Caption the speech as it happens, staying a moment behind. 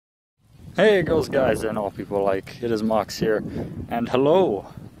Hey girls, guys, and all people alike, it is Maux here, and hello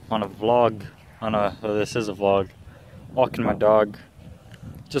on a vlog, this is a vlog, walking my dog.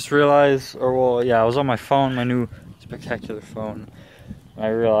 Just realized, I was on my phone, my new spectacular phone, and I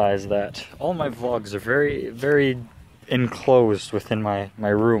realized that all my vlogs are very, very enclosed within my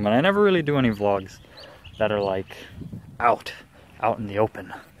room, and I never really do any vlogs that are like out in the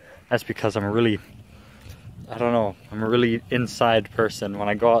open. That's because I'm a really inside person. When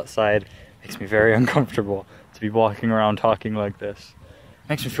I go outside, it makes me very uncomfortable to be walking around talking like this. It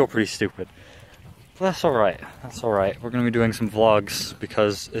makes me feel pretty stupid. But that's alright, We're gonna be doing some vlogs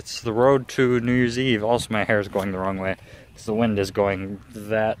because it's the road to New Year's Eve. Also, my hair is going the wrong way because the wind is going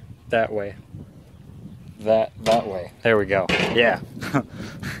that way. That way. There we go. Yeah.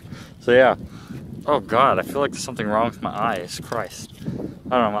 So yeah. Oh god, I feel like there's something wrong with my eyes. Christ. I don't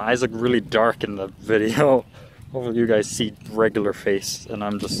know, my eyes look really dark in the video. Hopefully you guys see regular face, and I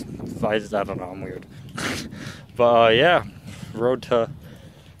don't know, I'm weird. But yeah, road to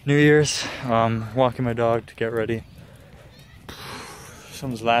New Year's, walking my dog to get ready.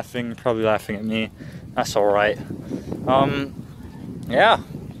 Someone's laughing, probably laughing at me. That's alright. Yeah,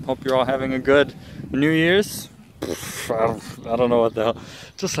 hope you're all having a good New Year's. I don't know what the hell.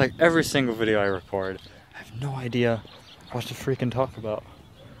 Just like every single video I record, I have no idea what to freaking talk about.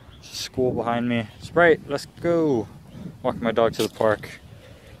 There's a school behind me. Sprite, let's go. Walking my dog to the park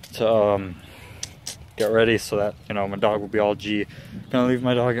to get ready so that, my dog will be all G. Gonna leave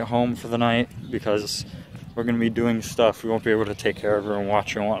my dog at home for the night because we're gonna be doing stuff. We won't be able to take care of her and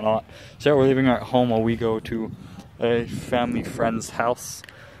watch her and whatnot. So yeah, we're leaving her at home while we go to a family friend's house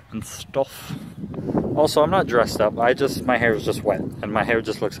and stuff. Also, I'm not dressed up. My hair is just wet, and my hair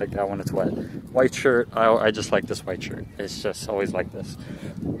just looks like that when it's wet. White shirt, I just like this white shirt. It's just always like this.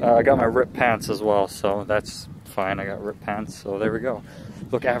 I got my ripped pants as well, so that's fine. I got ripped pants, so there we go.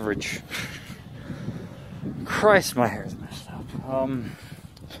 Look average. Christ, my hair is messed up. I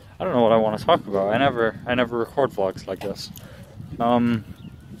don't know what I want to talk about. I never record vlogs like this. Oh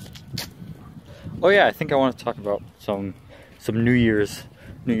yeah, I think I want to talk about some New Year's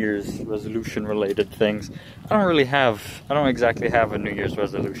resolution related things. I don't exactly have a New Year's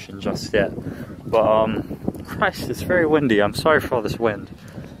resolution just yet, but Christ, it's very windy. I'm sorry for all this wind.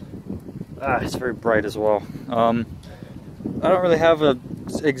 It's very bright as well. I don't really have a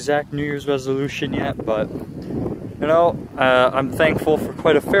exact New Year's resolution yet, but I'm thankful for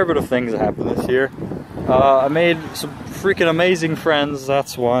quite a fair bit of things that happened this year. I made some freaking amazing friends.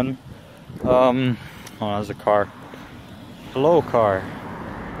 That's one. Oh, there's a car. Hello, car.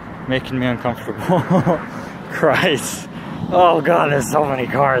 Making me uncomfortable. Christ. Oh god, there's so many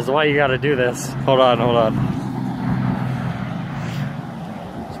cars. Why you gotta do this? Hold on.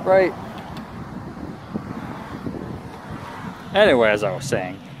 Sprite. Anyway, as I was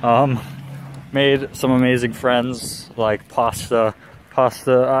saying, made some amazing friends, like Pasta.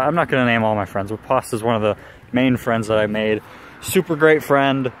 I'm not gonna name all my friends, but Pasta's one of the main friends that I made. Super great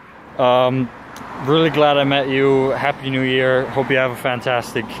friend. Really glad I met you. Happy New Year. Hope you have a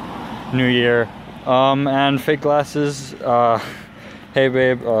fantastic New Year. And fake glasses. Hey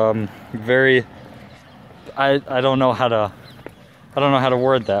babe. I don't know how to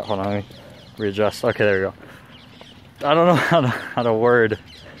word that. Hold on, let me readjust. Okay, there we go. I don't know how to word.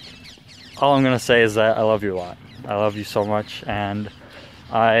 All I'm gonna say is that I love you a lot. I love you so much, and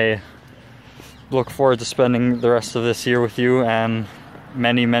I look forward to spending the rest of this year with you and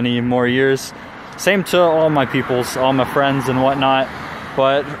many, many more years. Same to all my peoples, all my friends and whatnot,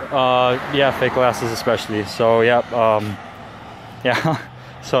 but yeah, fake glasses especially. So yeah, yeah.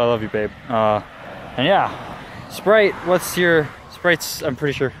 So I love you, babe. And yeah, Sprite. Sprite's? I'm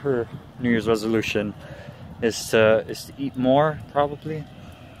pretty sure her New Year's resolution is to eat more, probably.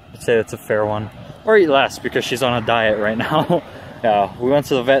 I'd say that's a fair one, or eat less because she's on a diet right now. Yeah, we went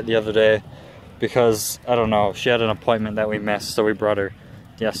to the vet the other day because I don't know. She had an appointment that we missed, so we brought her.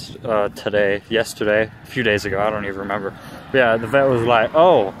 Yesterday, a few days ago, I don't even remember. But yeah, the vet was like,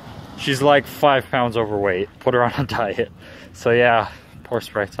 oh, she's like 5 pounds overweight, put her on a diet. So yeah, poor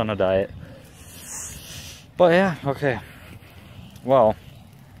Sprite's on a diet. But yeah, okay. Well,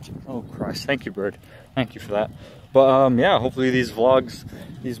 oh Christ, thank you, bird. Thank you for that. But yeah, hopefully these vlogs,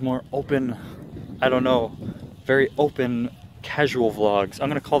 these more open, I don't know, very open, casual vlogs. I'm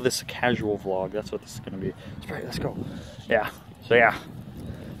gonna call this a casual vlog. That's what this is gonna be. Sprite, let's go. Yeah, so yeah.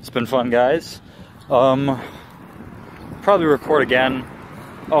 It's been fun, guys. Probably record again.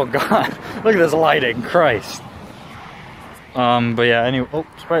 Oh god, look at this lighting, Christ. But yeah, anyway, oh,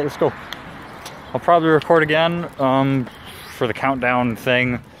 Sprite, let's go. I'll probably record again, for the countdown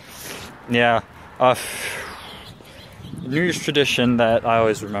thing. Yeah, New Year's tradition that I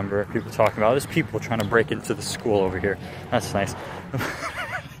always remember people talking about is people trying to break into the school over here. That's nice.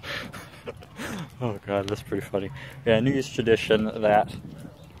 Oh god, that's pretty funny. Yeah, New Year's tradition that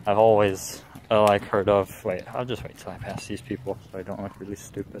I've always like heard of. Wait, I'll just wait till I pass these people so I don't look really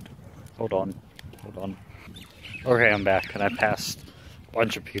stupid. Hold on. Okay, I'm back, and I passed a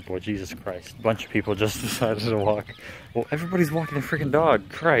bunch of people. Jesus Christ, a bunch of people just decided to walk. Well, everybody's walking their freaking dog.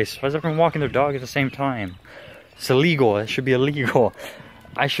 Christ, why is everyone walking their dog at the same time? It's illegal. It should be illegal.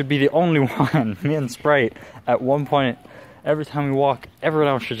 I should be the only one. Me and Sprite, at one point, every time we walk, everyone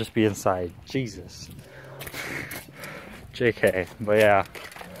else should just be inside. Jesus. JK. But yeah.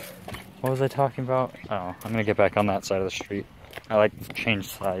 What was I talking about? Oh, I'm gonna get back on that side of the street. I like to change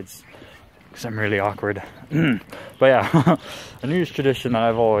sides because I'm really awkward. But yeah, a New Year's tradition that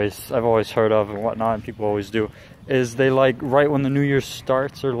I've always heard of and whatnot, and people always do, is they like right when the New Year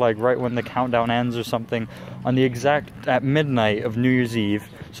starts, or like right when the countdown ends or something, on the exact at midnight of New Year's Eve,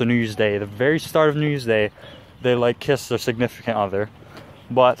 so New Year's Day, the very start of New Year's Day, they like kiss their significant other.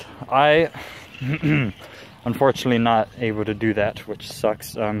 But I unfortunately not able to do that, which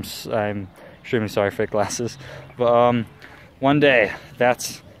sucks. I'm extremely sorry, fake glasses. But one day,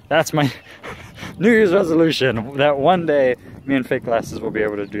 that's my New Year's resolution, that one day me and fake glasses will be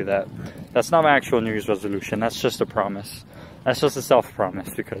able to do that. That's not my actual New Year's resolution, that's just a promise. That's just a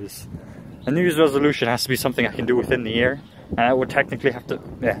self-promise, because a New Year's resolution has to be something I can do within the year, and that would technically have to,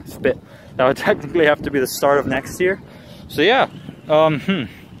 that would technically have to be the start of next year. So yeah,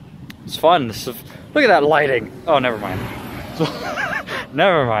 it's fun. Look at that lighting. Oh, never mind.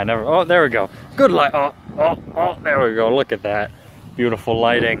 Never mind. Oh, there we go. Good light. Oh, there we go. Look at that. Beautiful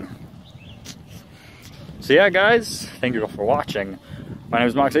lighting. So yeah, guys, thank you all for watching. My name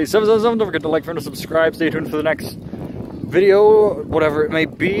is Maux8777. Don't forget to like, and subscribe. Stay tuned for the next video, whatever it may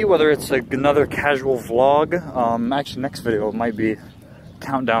be, whether it's like another casual vlog. Actually, next video might be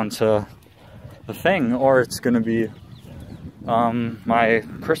countdown to the thing, or it's gonna be my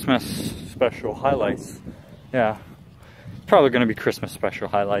Christmas special highlights. Yeah, probably gonna be Christmas special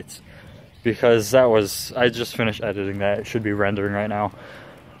highlights, because I just finished editing that. It should be rendering right now.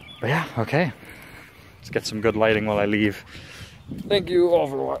 But yeah, okay. Let's get some good lighting while I leave. Thank you all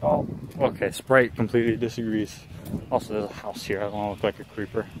for watching. Oh, okay, Sprite completely disagrees. Also, there's a house here. I don't want to look like a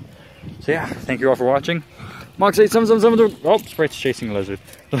creeper. So yeah, thank you all for watching. Maux8777. Oh, Sprite's chasing a lizard.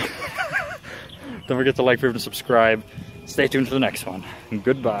 Don't forget to like, favorite, and subscribe. Stay tuned for the next one. And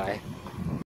goodbye.